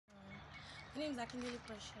name is Akindele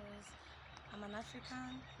Precious. I'm an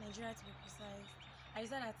African, Nigeria to be precise. I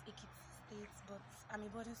reside at Ekiti State, but I'm a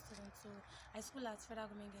boarding student, so I school at Federal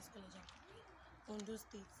Government Girls College, Akure, Ondo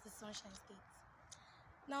State, the Sunshine State.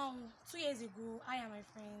 Now, 2 years ago, I and my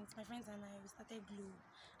friends and I, we started Globe.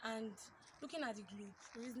 And looking at the Globe,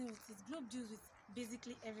 reasoning with it, Globe deals with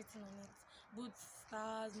basically everything on it. Both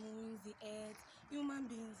stars, moons, the earth, human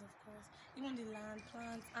beings, of course, even the land,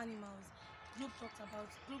 plants, animals. Globe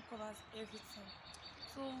covers everything.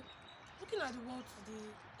 So, looking at the world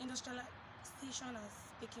today, industrialization has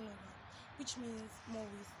taken over, which means more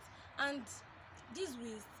waste. And these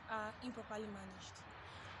wastes are improperly managed.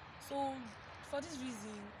 So, for this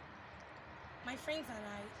reason, my friends and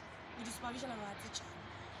I, with the supervision of our teacher,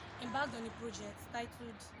 embarked on a project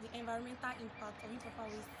titled The Environmental Impact of Improper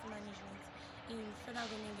Waste Management in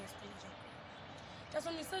Federal Government Girls College, Akure. There are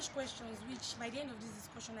some research questions which, by the end of this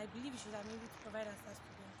discussion, I believe we should have been able to provide answers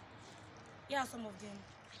to them. Here are some of them.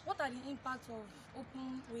 What are the impacts of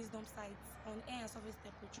open waste dump sites on air and surface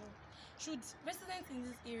temperature? Should residents in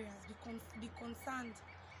these areas be concerned,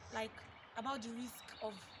 like, about the risk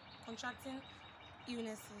of contracting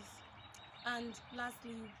illnesses? And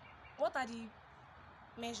lastly, what are the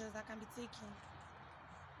measures that can be taken?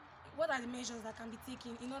 What are the measures that can be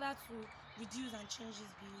taken in order to reduce and change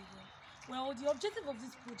this behavior? Well, the objective of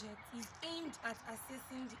this project is aimed at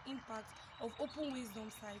assessing the impact of open waste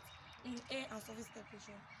dump sites in air and surface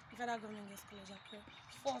temperature in Federal Government Girls College, Akure.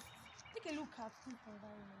 First, take a look at this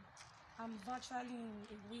environment. I'm virtually in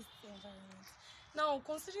a waste environment. Now,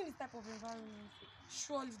 considering this type of environment,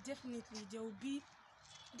 surely, definitely, there will be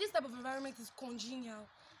this type of environment is congenial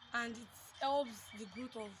and it helps the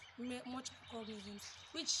growth of much microorganisms,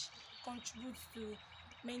 which contributes to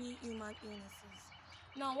many human illnesses.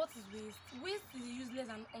 Now, what is waste? Waste is a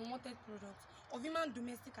useless and unwanted product of human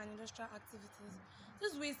domestic and industrial activities.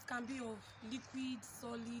 This waste can be of liquid,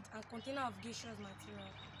 solid, and container of gaseous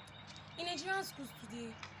material. In Nigerian schools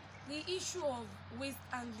today, the issue of waste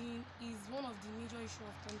handling is one of the major issues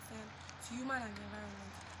of concern to human and the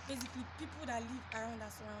environment. Basically, people that live around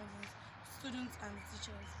their surroundings, students and the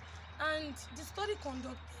teachers. And the study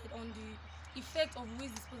conducted on the effect of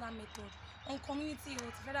waste disposal method on community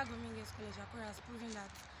health, Federal Government Girls College, Akure, has proven that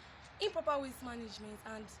improper waste management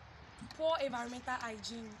and poor environmental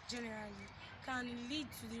hygiene generally can lead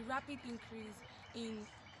to the rapid increase in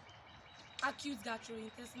acute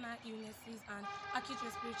gastrointestinal illnesses and acute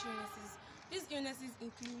respiratory illnesses. These illnesses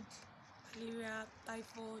include malaria,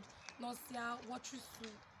 typhoid, nausea, watery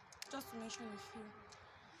stool, just to mention a few.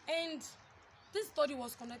 And this study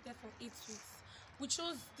was conducted for 8 weeks. We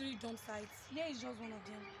chose 3 dump sites. Here is just one of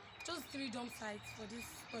them. We chose 3 dump sites for this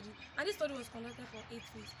study. And this study was conducted for 8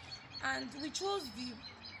 weeks. And we chose the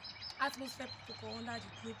atmosphere protocol under the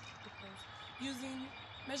globe protocols, using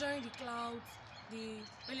measuring the clouds, the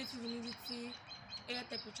relative humidity, air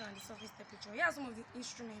temperature, and the surface temperature. Here are some of the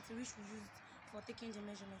instruments which we used for taking the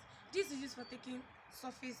measurements. This is used for taking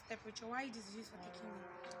surface temperature, while this is used for taking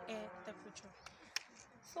the air temperature.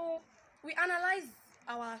 So we analyzed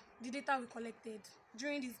the data we collected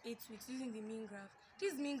during these 8 weeks using the mean graph.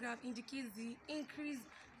 This mean graph indicates the increase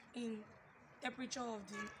in temperature of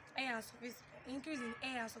the air and surface,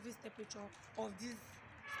 temperature of these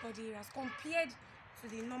study areas compared to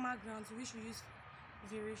the normal grounds which we use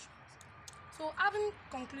for variations. So, having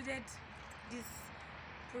concluded this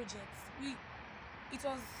project, it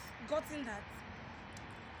was gotten that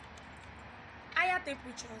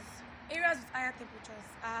areas with higher temperatures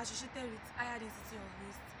are associated with higher density of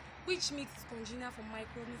waste, which makes it congenial for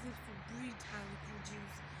microorganisms to breed and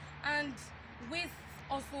reproduce. And waste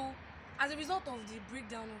also, as a result of the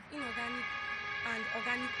breakdown of inorganic and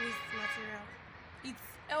organic waste material, it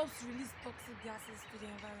helps release toxic gases to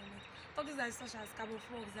the environment. Toxic gases such as carbon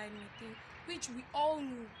dioxide, methane, which we all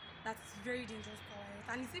know that is very dangerous to our health,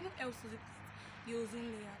 and it even helps to deplete the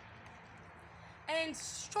ozone layer. And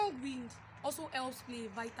strong wind also helps play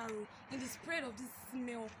a vital role in the spread of this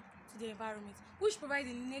smell to the environment, which provides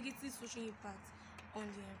a negative social impact on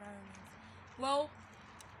the environment. Well,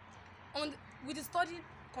 with the study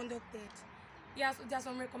conducted, there are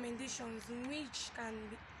some recommendations which can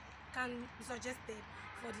be suggested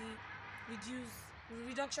for the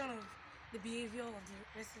reduction of the behavior of the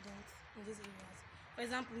residents in these areas. For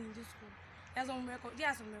example, in this school, there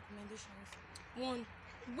are some recommendations. 1,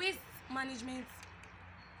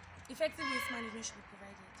 effective waste management should be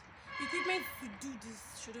provided. Equipment to do this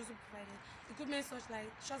should also be provided. Equipment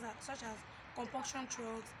such as compaction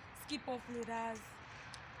trucks, skip offloaders,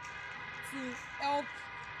 to help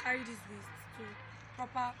carry these waste to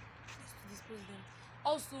proper place to dispose them.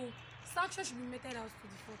 Also, sanctions should be meted out to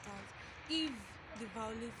the defaulters if they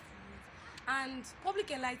violate the rules. And public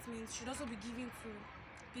enlightenment should also be given to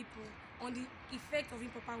people on the effect of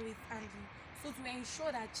improper waste handling, so to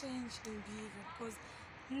ensure that change in behavior. Because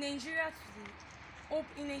in Nigeria today,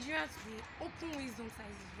 open waste dump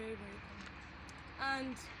size is very, very common.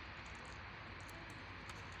 And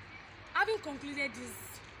having concluded this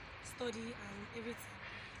study and everything,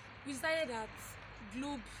 we decided that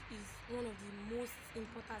Globe is one of the most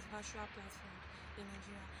important virtual platforms in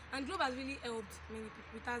Nigeria. And Globe has really helped many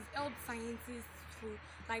people. It has helped scientists to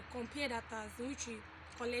like compare data in which we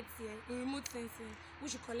collect here, in remote sensing,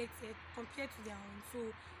 which we collect here, compared to their own. So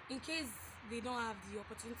in case they don't have the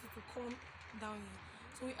opportunity to come down here,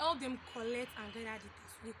 so we help them collect and gather data.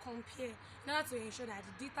 So they compare in order to ensure that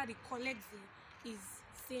the data they collect there is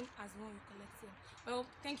same as the one we collect here. Well,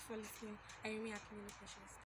 thank you for listening. I remain Akindele Precious.